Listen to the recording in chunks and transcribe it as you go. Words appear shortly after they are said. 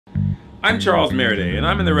I'm Charles Meriday, and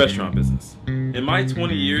I'm in the restaurant business. In my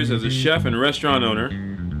 20 years as a chef and restaurant owner,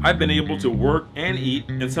 I've been able to work and eat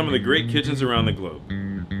in some of the great kitchens around the globe.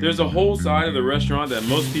 There's a whole side of the restaurant that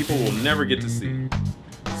most people will never get to see.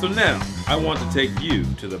 So now, I want to take you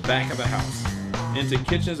to the back of the house, into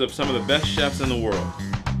kitchens of some of the best chefs in the world.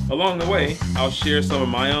 Along the way, I'll share some of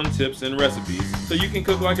my own tips and recipes so you can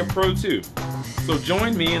cook like a pro too. So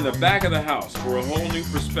join me in the back of the house for a whole new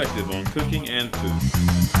perspective on cooking and food.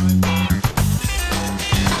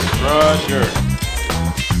 Roger.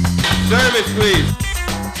 Service, please.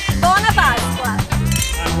 Buona Pasqua.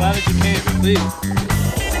 I'm glad that you came, please.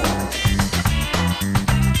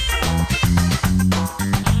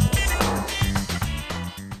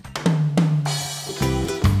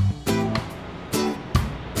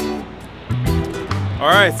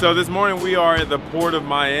 Alright, so this morning we are at the port of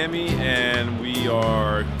Miami and we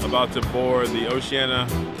are about to board the Oceania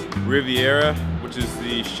Riviera, which is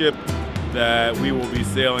the ship that we will be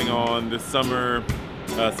sailing on this summer,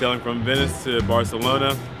 sailing from Venice to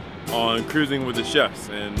Barcelona on Cruising with the Chefs.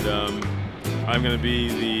 And I'm going to be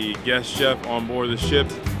the guest chef on board the ship,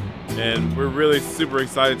 and we're really super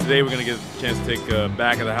excited. Today we're going to get a chance to take a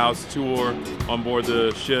back of the house tour on board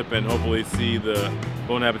the ship and hopefully see the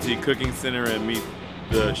Bon Appetit Cooking Center and meet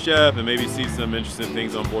the chef and maybe see some interesting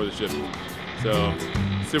things on board the ship. So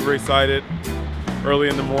super excited. Early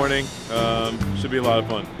in the morning, should be a lot of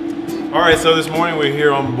fun. All right, so this morning we're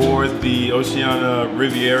here on board the Oceania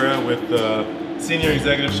Riviera with Senior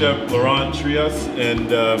Executive Chef Laurent Trias. And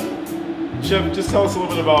Chef, just tell us a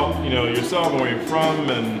little bit about yourself and where you're from,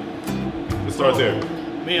 and let's start there.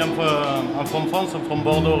 Me, I'm from France. I'm from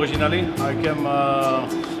Bordeaux originally. I came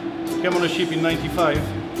on a ship in '95,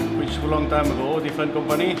 which is a long time ago, different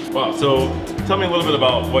company. Wow, so tell me a little bit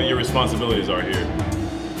about what your responsibilities are here.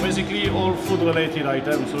 Basically all food related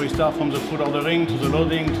items. So we start from the food ordering to the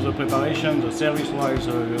loading to the preparation, the service wise,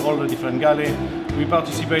 all the different galley. We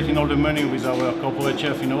participate in all the menu with our corporate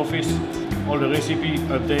chef in office, all the recipe,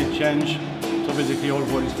 update, change. So basically all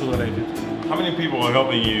what is food related. How many people are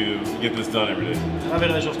helping you get this done every day? An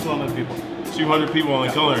average of 200 people. 200 people on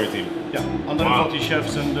the culinary team? Yeah, 140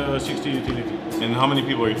 chefs and 60 utility. And how many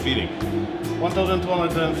people are you feeding?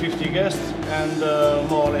 1,250 guests and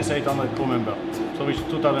more or less 800 crew members. So it's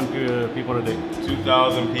 2,000 people a day.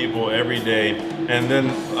 2,000 people every day. And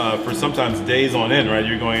then for sometimes days on end, right?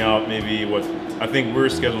 You're going out maybe I think we're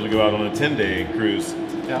scheduled to go out on a 10-day cruise.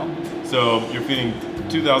 Yeah. So you're feeding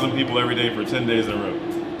 2,000 people every day for 10 days in a row.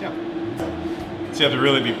 Yeah. So you have to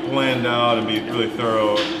really be planned out and be really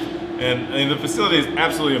thorough. And the facility is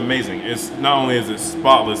absolutely amazing. It's not only is it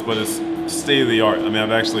spotless, but it's state of the art. I mean,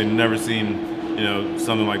 I've actually never seen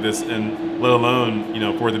something like this, and let alone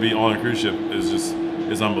for it to be on a cruise ship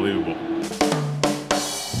is unbelievable.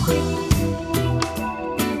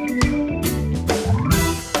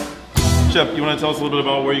 Chef, you want to tell us a little bit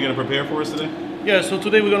about what you're going to prepare for us today? Yeah, so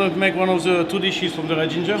today we're going to make one of the two dishes from the Red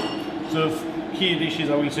Ginger. The key dishes,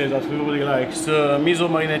 I will say, that we really like, the miso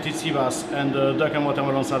marinated sea bass and the duck and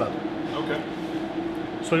watermelon salad. Okay.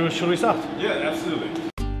 So should we start? Yeah, absolutely.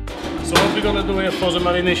 So what we're going to do here for the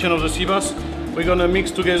marination of the sea bass, we're going to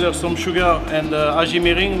mix together some sugar and aji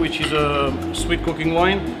mirin, which is a sweet cooking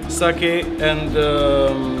wine, sake, and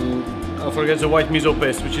I forget the white miso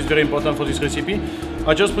paste, which is very important for this recipe.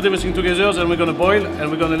 I just put everything together, then we're going to boil and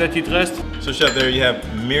we're going to let it rest. So Chef, there you have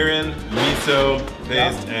mirin, miso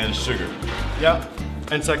paste, and sugar. Yeah,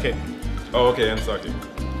 and sake. Oh, okay, and sake.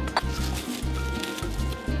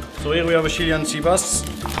 So here we have a Chilean sea bass.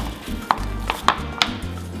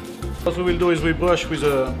 What we will do is we brush with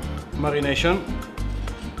a marination,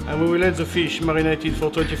 and we will let the fish marinated for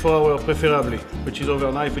 24 hours preferably, which is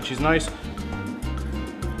overnight, which is nice.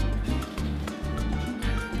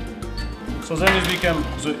 So then it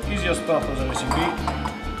becomes the easiest part of the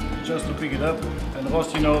recipe, just to pick it up and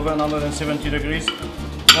roast in the oven 170 degrees,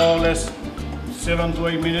 more or less 7 to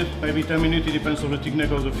 8 minutes, maybe 10 minutes, it depends on the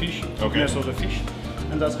thickness of the fish,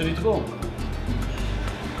 and that's ready to go.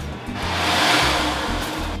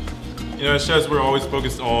 As chefs, we're always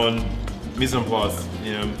focused on mise en place,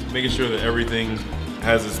 making sure that everything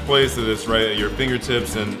has its place, that it's right at your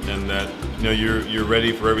fingertips, and that you're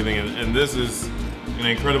ready for everything. And this is an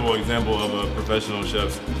incredible example of a professional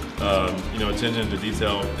chef's attention to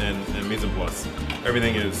detail and mise en place.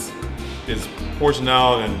 Everything is portioned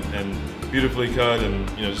out and beautifully cut, and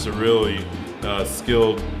just a really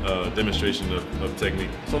skilled demonstration of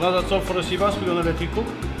technique. So now that's all for the sea bass. We're gonna let it cook.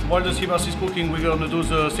 While the sea bass is cooking, we're gonna do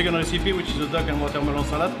the second recipe, which is the duck and watermelon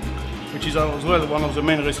salad, which is as well one of the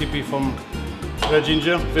main recipes from Red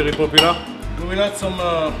Ginger, very popular. We will add some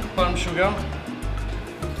palm sugar,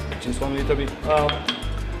 just one little bit,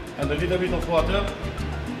 and a little bit of water.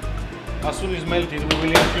 As soon as melted, we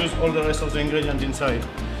will infuse all the rest of the ingredients inside.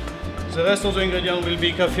 The rest of the ingredient will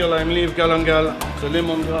be kaffir lime leaf, galangal, the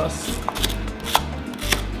lemongrass.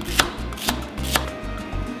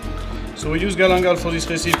 So we use galangal for this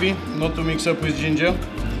recipe, not to mix up with ginger,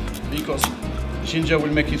 because ginger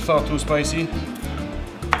will make it far too spicy.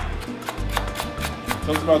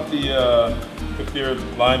 Tell us about the kaffir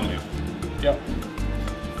lime leaf. Yeah.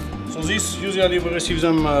 So this usually we receive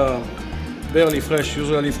them barely fresh,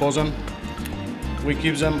 usually frozen. We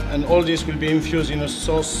keep them, and all this will be infused in a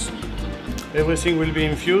sauce. Everything will be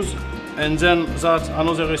infused, and then that's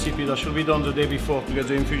another recipe that should be done the day before to get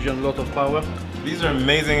the infusion a lot of power. These are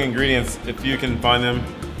amazing ingredients if you can find them,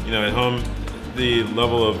 you know, at home. The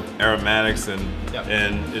level of aromatics and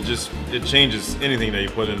it changes anything that you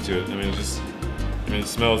put into it. I mean, it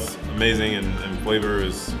smells amazing and flavor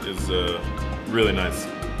is really nice.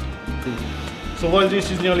 So while this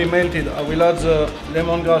is nearly melted, I will add the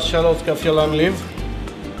lemongrass, shallots, kaffir lime leaf.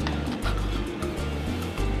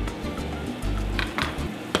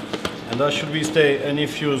 And that should be stay and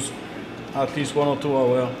infuse at least 1 or 2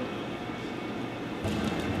 hours.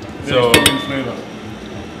 So flavor.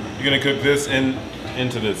 you're gonna cook this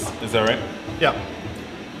into this, is that right? Yeah.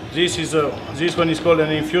 This one is called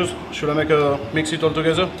an infuse. Should I mix it all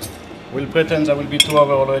together? We'll pretend that will be 2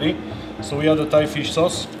 hours already. So we have the Thai fish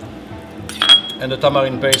sauce and the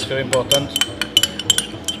tamarind paste, very important.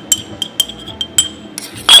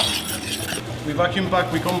 We vacuum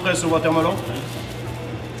pack, we compress the watermelon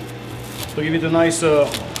to give it a nice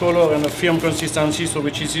color and a firm consistency, so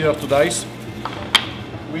which is easier to dice.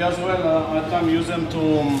 We as well at times use them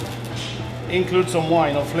to include some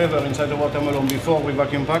wine or flavor inside the watermelon before we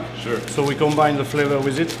vacuum pack. Sure. So we combine the flavor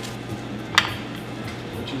with it,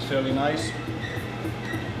 which is fairly nice.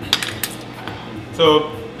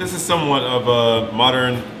 So this is somewhat of a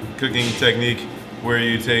modern cooking technique where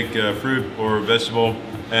you take fruit or vegetable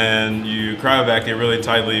and you cryovac it really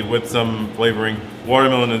tightly with some flavoring.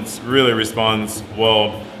 Watermelon really responds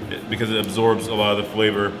well because it absorbs a lot of the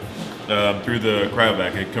flavor through the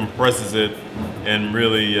cryovac. It compresses it and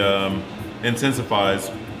really intensifies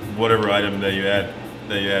whatever item that you add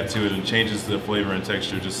to it and changes the flavor and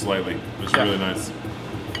texture just slightly. It's really nice.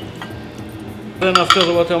 Then after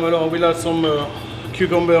the watermelon, we'll add some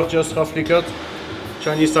cucumber just roughly cut,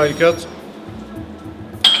 Chinese style cut.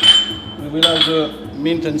 We will add the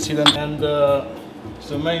mint and cilantro, and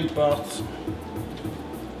the main part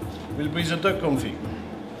will be the duck confit.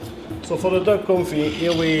 So for the duck confit,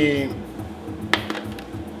 here we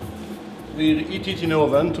heat it in the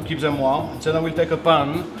oven to keep them warm. Then I will take a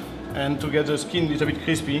pan and to get the skin a little bit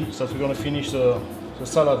crispy, so that we're going to finish the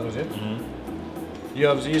salad with it. Mm-hmm. You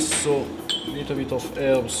have this, so a little bit of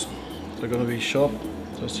herbs. They're going to be chopped,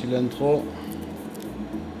 the cilantro.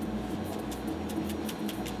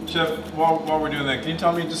 Chef, while we're doing that, can you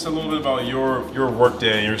tell me just a little bit about your work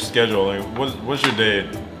day and your schedule? Like, what's your day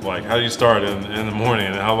like? How do you start in the morning,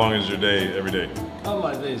 and how long is your day every day? Oh,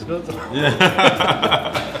 my day is good.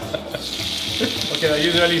 Yeah. Okay, I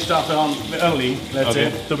usually start around early, let's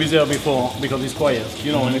say, to be there before, because it's quiet.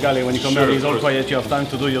 You know, in the galley, when you come early, it's all quiet, you have time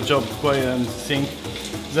to do your job quiet and think.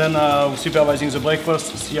 Then supervising the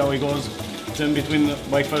breakfast, see how it goes. Then between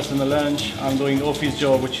breakfast and the lunch, I'm doing office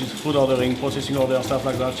job, which is food ordering, processing order, stuff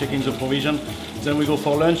like that, checking the provision. Then we go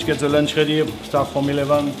for lunch, get the lunch ready, start from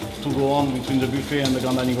 11 to go on between the buffet and the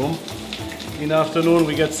grand dining room. In the afternoon,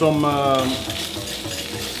 we get some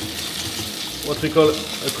what we call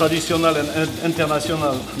a traditional and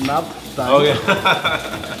international nap time. Oh, yeah.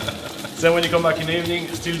 Then when you come back in the evening,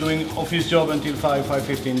 still doing office job until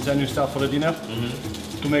 5:15. Then you start for the dinner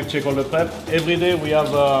to check all the prep. Every day we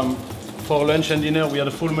have, for lunch and dinner, we have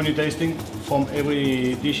a full menu tasting from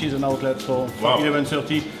every dishes and outlet. So from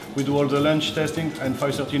 11:30 we do all the lunch testing, and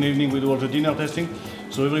 5:30 in the evening we do all the dinner testing.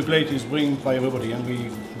 So every plate is brought by everybody, and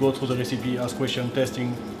we go through the recipe, ask questions,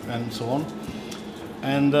 testing, and so on.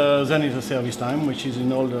 And then it's a service time, which is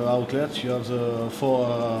in all the outlets. You have the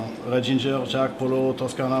 4 Red Ginger, Jack, Polo,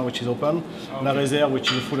 Toscana, which is open. Okay. La Réserve, which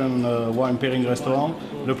is a food and wine pairing restaurant.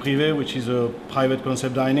 Le Privé, which is a private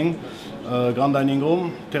concept dining. Grand Dining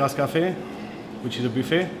Room, Terrace Café, which is a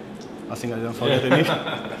buffet. I think I didn't forget any.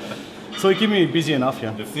 So it keeps me busy enough,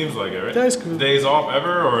 yeah. It seems like it, right? That is cool. Days off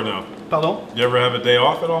ever or no? Pardon? You ever have a day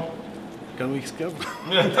off at all? Can we skip?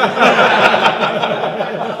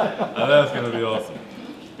 That's gonna be awesome.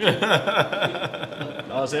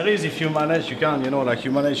 There is, if you manage, you can, like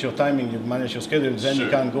you manage your timing, you manage your schedule, then you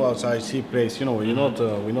can go outside, see place, we're not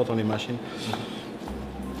on the machine.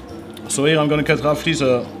 So here I'm going to cut roughly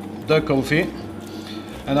the duck confit,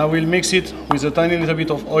 and I will mix it with a tiny little bit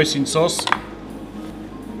of hoisin sauce.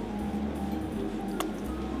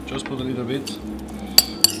 Just put a little bit.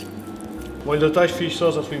 While the Thai fish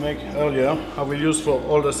sauce that we make earlier, I will use for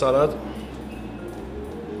all the salad.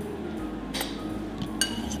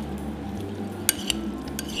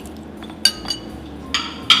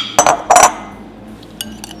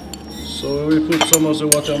 So we will put some of the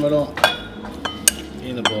watermelon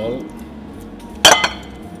in a bowl.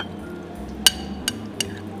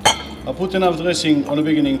 I put enough dressing on the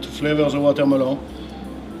beginning to flavor the watermelon,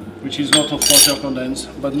 which is not of water condensed,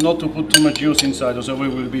 but not to put too much juice inside,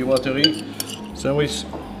 otherwise it will be watery. Then we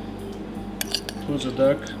put the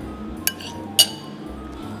duck.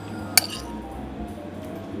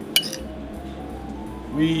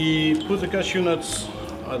 We put the cashew nuts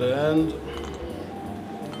at the end.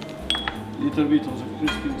 Little bit of the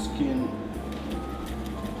crispy skin.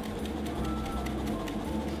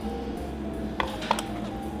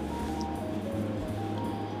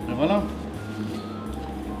 And voila.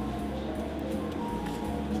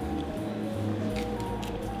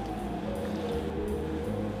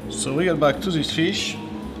 So we get back to this fish.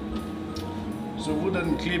 The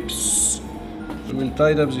wooden clips, we will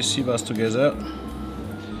tie up the sea bass together.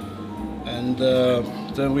 And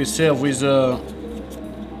then we serve with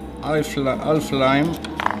half lime.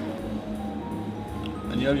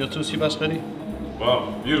 And you have your two sea bass ready?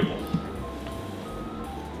 Wow, beautiful.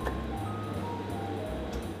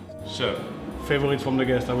 Chef. Favorite from the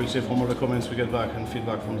guests, I will say, from all the comments we get back and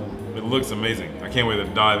feedback from them. It looks amazing. I can't wait to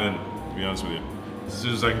dive in, to be honest with you. As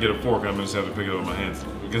soon as I can get a fork, I'm gonna just have to pick it up with my hands.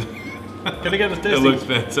 Because Can I get the tasting? it looks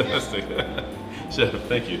fantastic. Chef,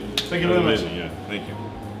 thank you. Thank you very much. Amazing, yeah, thank you.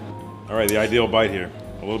 All right, the ideal bite here.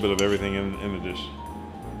 A little bit of everything in the dish.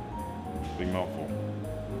 Big mouthful.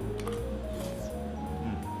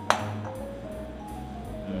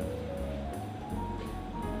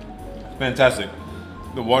 Fantastic.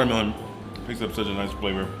 The watermelon picks up such a nice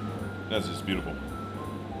flavor. That's just beautiful.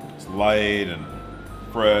 It's light and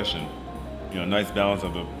fresh, and nice balance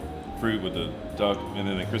of the fruit with the duck, and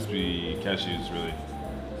then the crispy cashews. Really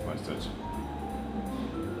nice touch.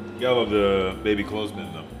 Gotta love the baby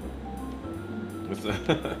clothespin though. What's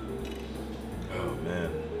that? Oh man.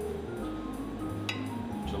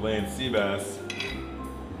 Chilean sea bass.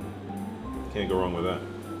 Can't go wrong with that.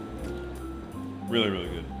 Really, really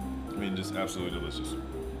good. I mean, just absolutely delicious.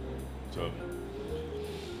 So,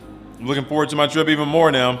 I'm looking forward to my trip even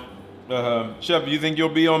more now. Chef, do you think you'll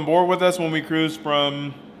be on board with us when we cruise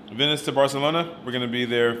from Venice to Barcelona? We're going to be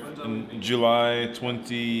there in July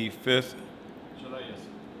 25th. July, yes.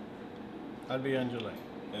 I'll be here in July.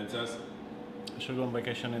 Fantastic. I should go on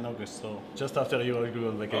vacation in August, so just after you, I'll go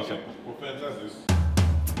on vacation. Okay, well, fantastic.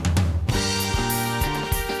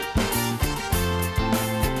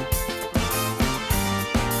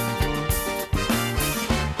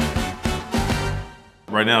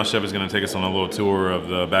 Right now, Chef is going to take us on a little tour of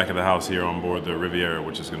the back of the house here on board the Riviera,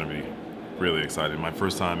 which is going to be really exciting. My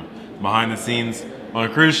first time behind the scenes on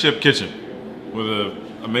a cruise ship kitchen with an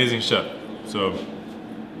amazing chef. So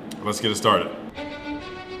let's get it started.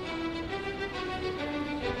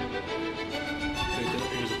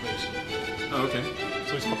 Oh, okay.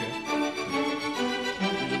 So it's okay.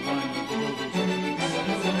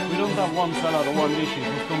 We don't have one salad or one dish.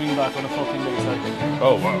 We're coming back on a 14-day cycle.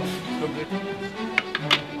 Oh, wow.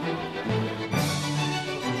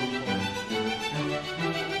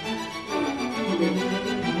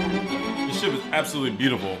 The ship is absolutely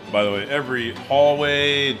beautiful, by the way. Every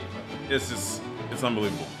hallway, it's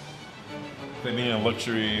unbelievable. It's like being in a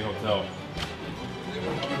luxury hotel.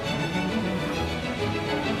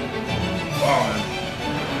 Wow, man.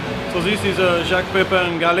 So this is Jacques Pepper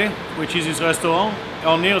and Galley, which is his restaurant.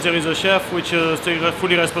 On here there is a chef which is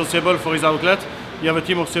fully responsible for his outlet. You have a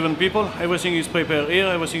team of 7 people. Everything is prepared here,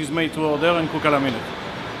 everything is made to order and cook à la minute.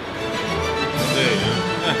 There you go.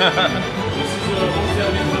 This is a room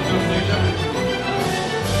service water station.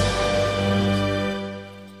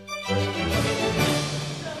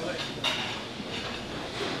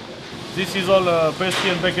 This is all pastry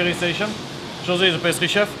and bakery station. Jose is a pastry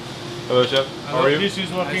chef. Hello, Chef. How are you? This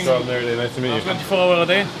is working Nice to meet you. 24 hours a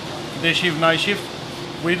day. Day shift, night shift.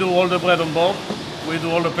 We do all the bread on board. We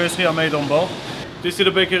do all the pastry are made on board. This is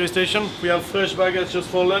the bakery station. We have fresh baguettes just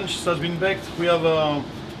for lunch that's been baked. We have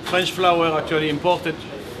French flour actually imported.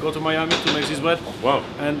 Go to Miami to make this bread. Wow.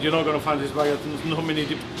 And you're not going to find this baguette. No many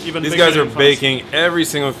even. These guys are baking every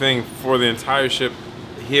single thing for the entire ship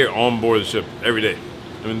here on board the ship every day.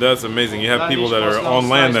 I mean, that's amazing. You have people that are on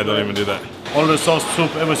land that don't even do that. All the sauce,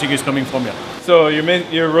 soup, everything is coming from here. So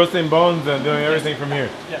you're roasting bones and doing everything from here?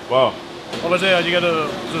 Yeah. Wow. Over there you get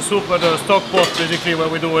the soup at the stock pot, basically, where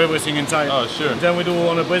we do everything inside. Oh, sure. Then we do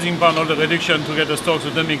on a braising pan all the reduction to get the stocks,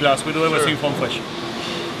 the demi-glace. We do everything from fresh.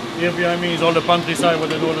 Here behind me is all the pantry side where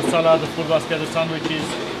they do all the salad, the fruit basket, the sandwiches.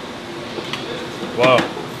 Wow.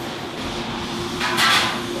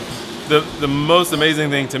 The most amazing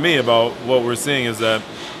thing to me about what we're seeing is that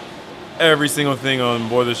every single thing on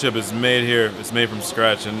board the ship is made here. It's made from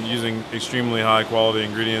scratch and using extremely high quality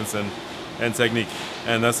ingredients and technique.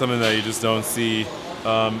 And that's something that you just don't see in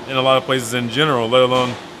a lot of places in general, let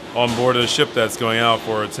alone on board a ship that's going out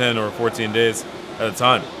for 10 or 14 days at a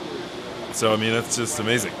time. So, I mean, that's just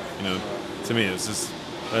amazing. You know, to me, it's just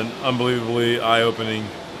an unbelievably eye-opening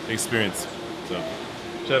experience. So,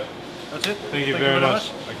 Chef, that's it. Thank you very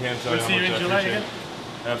much. I can't tell you how much I appreciate it.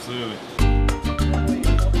 Absolutely.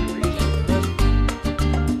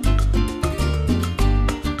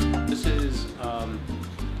 This is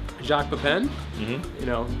Jacques Pepin, you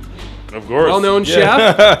know, of course, well-known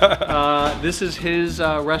chef. This is his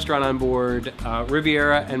restaurant on board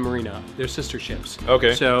Riviera and Marina. They're sister ships.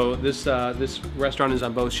 Okay. So this restaurant is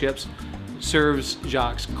on both ships. Serves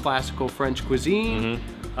Jacques' classical French cuisine.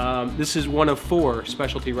 This is one of 4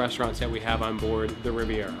 specialty restaurants that we have on board the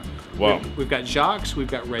Riviera. Wow. We've got Jacques, we've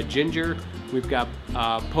got Red Ginger, we've got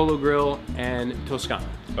Polo Grill, and Toscana.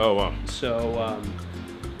 Oh, wow. So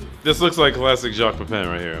this looks like classic Jacques Pepin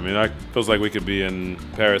right here. I mean, it feels like we could be in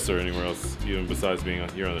Paris or anywhere else, even besides being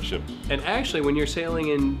here on the ship. And actually, when you're sailing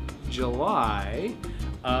in July,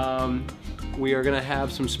 we are going to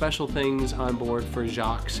have some special things on board for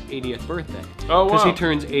Jacques' 80th birthday. Oh, wow. Because he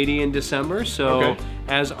turns 80 in December, so okay.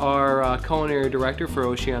 As our culinary director for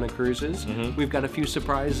Oceana Cruises, we've got a few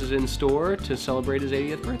surprises in store to celebrate his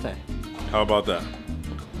 80th birthday. How about that?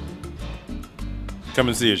 Come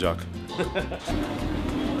and see you, Jacques.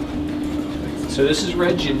 So this is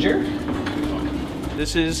Red Ginger.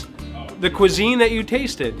 This is the cuisine that you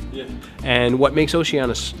tasted. Yeah. And what makes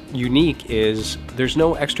Oceana unique is there's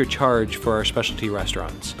no extra charge for our specialty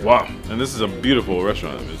restaurants. Wow, and this is a beautiful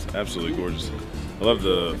restaurant. It's absolutely gorgeous. I love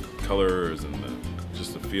the colors and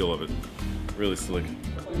just the feel of it. Really slick.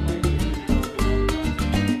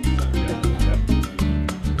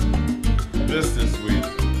 This is sweet.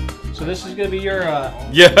 So this is gonna be your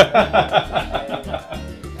Yeah.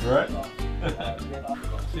 Right.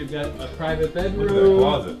 So you've got a private Look at that bedroom.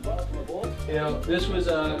 closet. You know, this was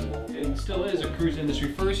and still is a cruise industry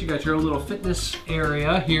first. You got your own little fitness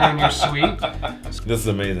area here in your suite. This is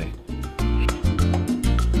amazing.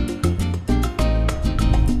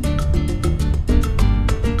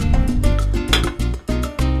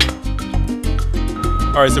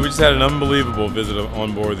 All right, so we just had an unbelievable visit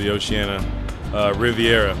on board the Oceana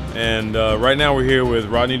Riviera, and right now we're here with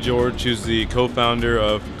Rodney George, who's the co-founder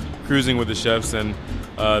of Cruising with the Chefs, and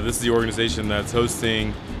this is the organization that's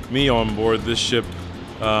hosting me on board this ship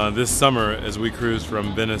this summer as we cruise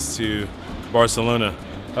from Venice to Barcelona.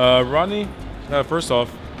 Rodney, first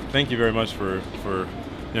off, thank you very much for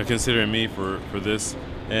considering me for this,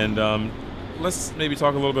 and let's maybe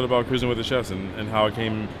talk a little bit about Cruising with the Chefs and how it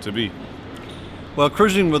came to be. Well,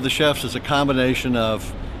 Cruising with the Chefs is a combination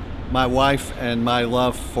of my wife and my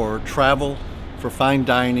love for travel, for fine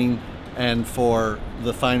dining, and for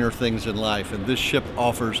the finer things in life. And this ship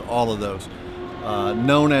offers all of those.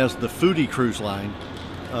 Known as the foodie cruise line,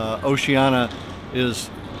 Oceana is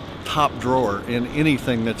top drawer in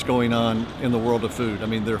anything that's going on in the world of food. I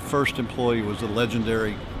mean, their first employee was the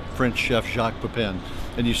legendary French chef Jacques Pepin.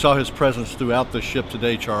 And you saw his presence throughout the ship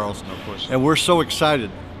today, Charles. Of course. And we're so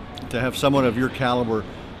excited to have someone of your caliber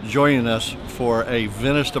joining us for a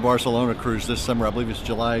Venice to Barcelona cruise this summer. I believe it's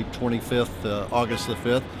July 25th to August the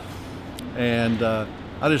 5th. And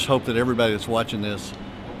I just hope that everybody that's watching this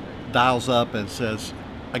dials up and says,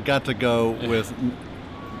 I got to go with,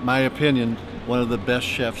 my opinion, one of the best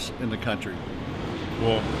chefs in the country.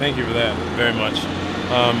 Well, thank you for that very much.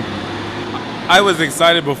 I was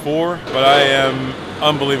excited before, but I am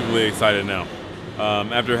unbelievably excited now.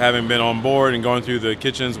 After having been on board and going through the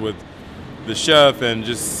kitchens with the chef and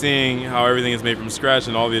just seeing how everything is made from scratch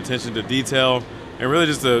and all the attention to detail and really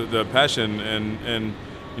just the passion and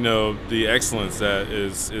you know the excellence that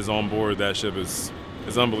is on board that ship is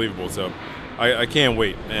unbelievable. So I can't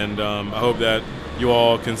wait, and I hope that you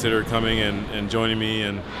all consider coming and joining me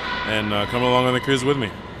and coming along on the cruise with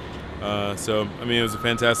me. So I mean, it was a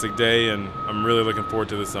fantastic day, and I'm really looking forward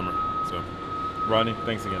to this summer. So Rodney,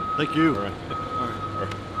 thanks again. Thank you. All right. All right. All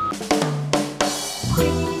right.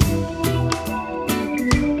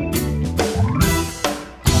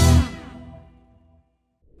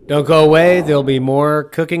 Don't go away, there'll be more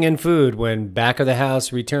cooking and food when Back of the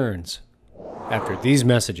House returns. After these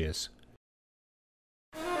messages.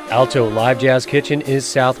 Alto Live Jazz Kitchen is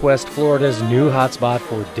Southwest Florida's new hotspot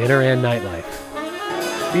for dinner and nightlife.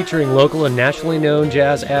 Featuring local and nationally known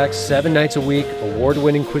jazz acts 7 nights a week,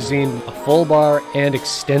 award-winning cuisine, a full bar, and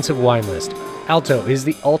extensive wine list, Alto is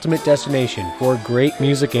the ultimate destination for great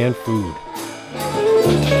music and food.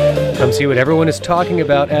 Come see what everyone is talking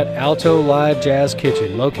about at Alto Live Jazz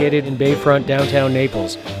Kitchen, located in Bayfront, downtown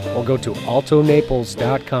Naples, or go to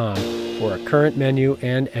altonaples.com for a current menu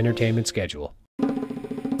and entertainment schedule.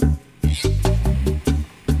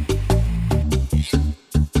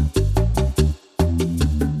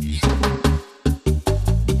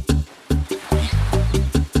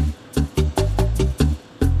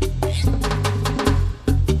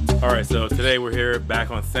 Alright, so today we're here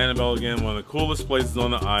back on Sanibel again, one of the coolest places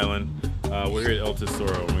on the island. We're here at Il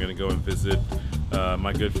Tesoro, and we're going to go and visit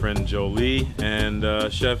my good friend Jolie and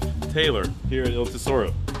Chef Taylor here at Il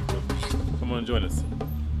Tesoro. So come on and join us.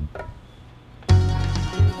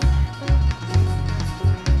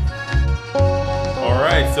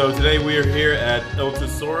 Alright, so today we are here at Il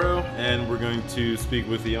Tesoro, and we're going to speak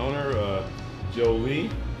with the owner, Jolie.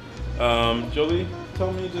 Jolie,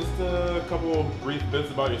 tell me just a couple brief bits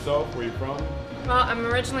about yourself, where you're from. Well, I'm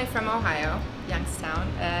originally from Ohio,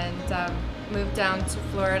 Youngstown, and moved down to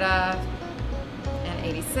Florida in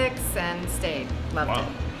 '86 and stayed. Loved it.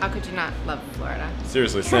 How could you not love Florida?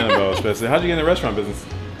 Seriously, Sanibel especially. How'd you get in the restaurant business?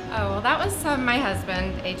 Oh, well, that was my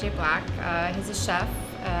husband, AJ Black. He's a chef,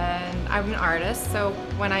 and I'm an artist, so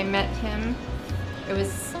when I met him, it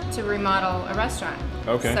was to remodel a restaurant.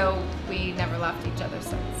 Okay. So we never left each other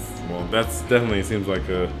since. Well, that's definitely seems like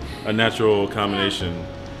a natural combination.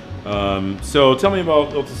 So tell me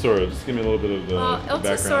about Il Tesoro. Just give me a little bit of the Il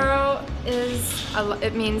background. Tesoro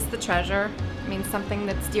it means the treasure. It means something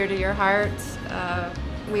that's dear to your heart.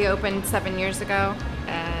 We opened 7 years ago,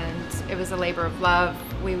 and it was a labor of love.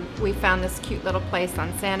 We found this cute little place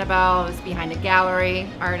on Sanibel. It was behind a gallery,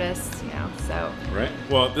 artists, so. Right.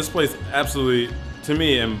 Well, this place absolutely, to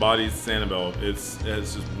me, embodies Sanibel. It's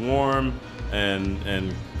just warm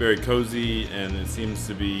and very cozy, and it seems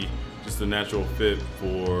to be just a natural fit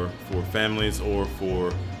for families or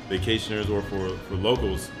for vacationers or for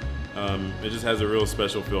locals. It just has a real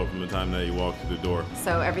special feel from the time that you walk through the door.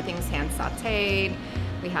 So everything's hand sauteed.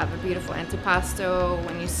 We have a beautiful antipasto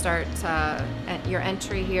when you start your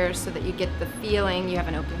entry here, so that you get the feeling. You have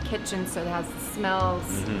an open kitchen, so it has the smells.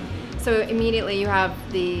 Mm-hmm. So immediately you have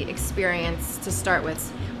the experience to start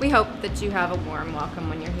with. We hope that you have a warm welcome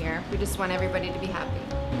when you're here. We just want everybody to be happy.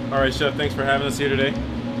 All right, Chef, thanks for having us here today.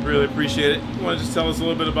 Really appreciate it. You want to just tell us a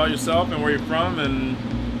little bit about yourself and where you're from and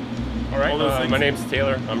all right, my name's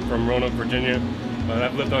Taylor. I'm from Roanoke, Virginia.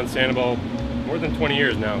 I've lived on Sanibel more than 20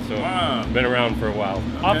 years now, so I've been around for a while.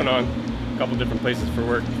 Okay. Off and on, a couple different places for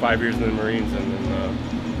work, 5 years in the Marines, and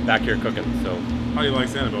then back here cooking. So, how do you like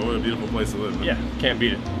Sanibel? What a beautiful place to live. Yeah, can't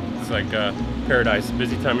beat it. It's like paradise.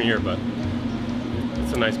 Busy time of year, but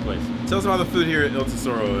it's a nice place. Tell us about the food here at Il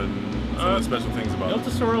Tesoro and some of the special things about it. Il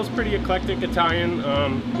Tesoro is pretty eclectic Italian.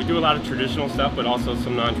 We do a lot of traditional stuff, but also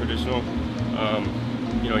some non-traditional.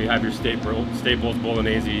 You have your staples,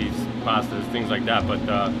 bolognese, pastas, things like that. But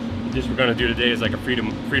the dish we're going to do today is like a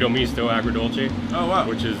Frito misto agrodolce. Oh wow!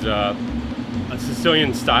 Which is a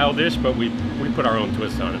Sicilian style dish, but we put our own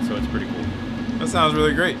twist on it, so it's pretty cool. That sounds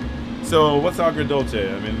really great. So what's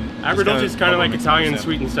agrodolce? I mean, agrodolce is kind of like Italian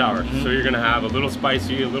sweet and sour. Mm-hmm. So you're going to have a little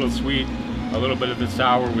spicy, a little sweet, a little bit of the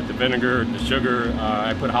sour with the vinegar, the sugar.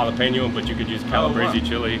 I put jalapeno, but you could use calabrese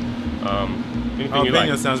chili.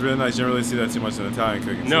 Jalapeno sounds really nice. You don't really see that too much in Italian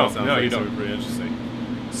cooking. So No, you don't. Pretty interesting.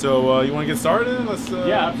 So you want to get started?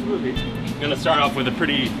 Yeah, absolutely. I'm going to start off with a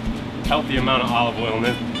pretty healthy amount of olive oil and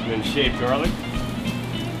then shaved garlic.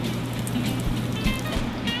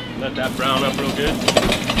 Let that brown up real good.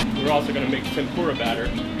 We're also going to make tempura batter,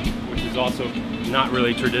 which is also not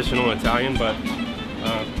really traditional Italian, but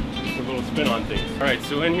just a little spin on things. All right,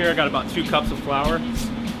 so in here I got about 2 cups of flour,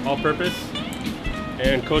 all-purpose,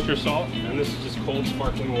 and kosher salt, and this is just cold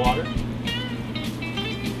sparkling water.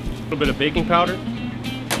 A little bit of baking powder.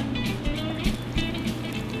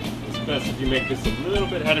 It's best if you make this a little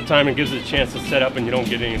bit ahead of time and gives it a chance to set up and you don't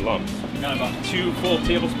get any lumps. Got about 2 full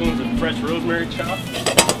tablespoons of fresh rosemary chopped.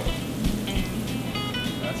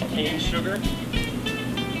 That's cane sugar.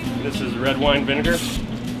 And this is red wine vinegar.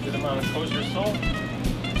 Good amount of kosher salt.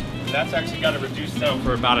 And that's actually got to reduce down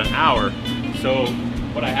for about an hour. So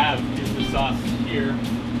what I have is the sauce here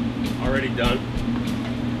already done.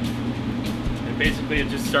 And basically it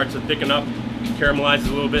just starts to thicken up, caramelizes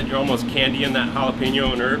a little bit. You're almost candying that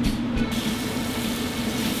jalapeno and herbs.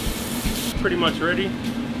 Pretty much ready.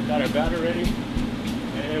 Got our batter ready.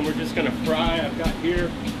 And we're just gonna fry. I've got here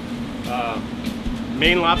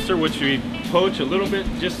Maine lobster, which we poach a little bit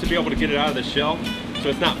just to be able to get it out of the shell. So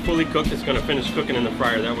it's not fully cooked, it's gonna finish cooking in the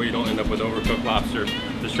fryer. That way you don't end up with overcooked lobster.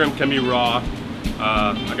 The shrimp can be raw.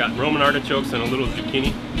 I got Roman artichokes and a little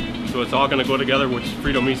zucchini. So it's all gonna go together with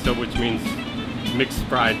Frito misto, which means mixed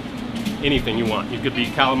fried anything you want. You could be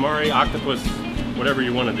calamari, octopus, whatever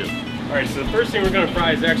you wanna do. All right, so the first thing we're gonna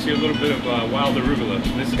fry is actually a little bit of wild arugula.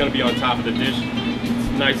 This is gonna be on top of the dish. It's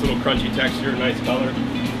a nice little crunchy texture, nice color.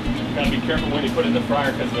 You gotta be careful when you put it in the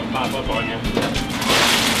fryer because it'll pop up on you.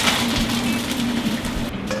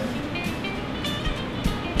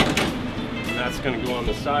 And that's gonna go on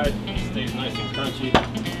the side. It stays nice and crunchy.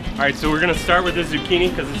 All right, so we're gonna start with the zucchini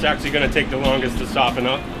because it's actually gonna take the longest to soften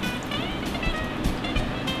up.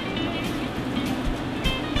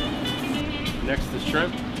 Next, the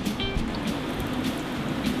shrimp.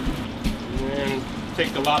 And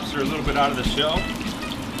take the lobster a little bit out of the shell.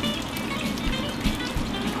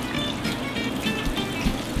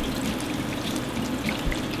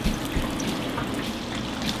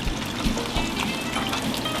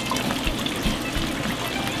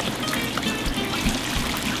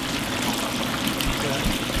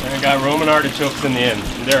 And I got Roman artichokes in the end.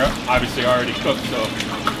 They're obviously already cooked, so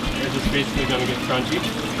they're just basically going to get crunchy.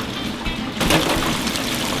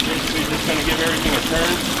 Basically just going to give everything a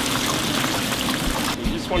turn.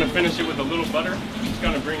 You just want to finish it with a little butter. Just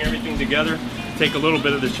going to bring everything together. Take a little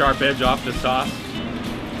bit of the sharp edge off the sauce.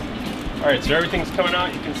 Alright, so everything's coming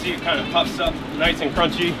out. You can see it kind of puffs up nice and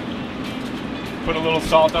crunchy. Put a little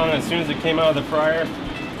salt on it as soon as it came out of the fryer.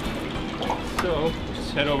 So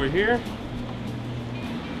just head over here.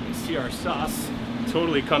 You see our sauce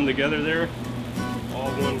totally come together there.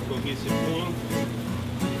 All one cohesive thing.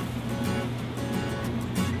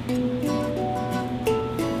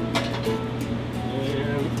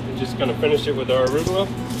 And we're just going to finish it with our arugula.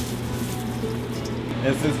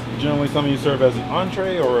 Is this generally something you serve as an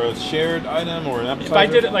entree or a shared item or an appetizer? If I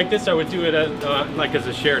did it like this, I would do it as, like as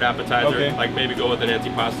a shared appetizer. Okay. Like maybe go with an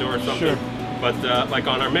antipasto or something. Sure. But like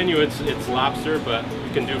on our menu, it's lobster, but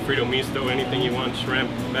you can do Frito misto, anything you want, shrimp,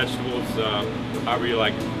 vegetables, however you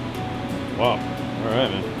like it. Wow. All right,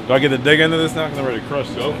 man. Do I get to dig into this now? Because I'm ready to crush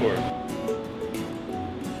this. Go for it.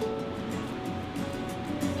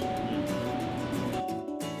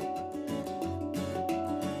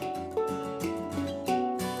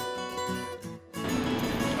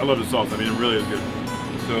 I love the sauce. I mean, it really is good.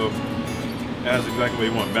 So, that's exactly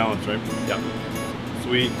what you want, balance, right? Yeah.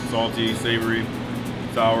 Sweet, salty, savory,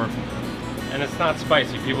 sour. And it's not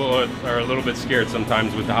spicy. People are a little bit scared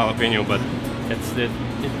sometimes with the jalapeno, but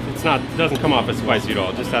it's not, it doesn't come off as spicy at all.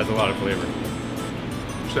 It just has a lot of flavor.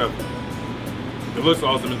 Chef, it looks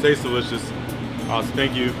awesome. It tastes delicious. Awesome.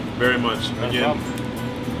 Thank you very much. Again,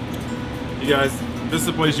 you guys, this is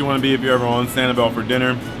the place you want to be if you're ever on Sanibel for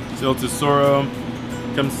dinner. It's Il Tesoro.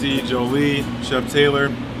 Come see Jolie, Chef Taylor.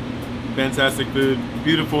 Fantastic food,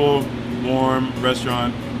 beautiful, warm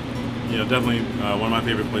restaurant. You know, definitely one of my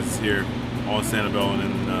favorite places here on Sanibel and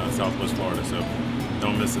in Southwest Florida. So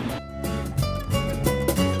don't miss it.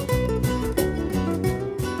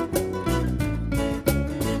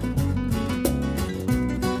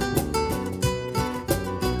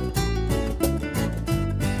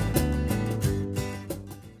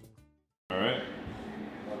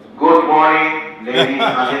 Good morning, ladies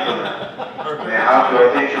and gentlemen. May I have your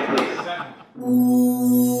attention, please?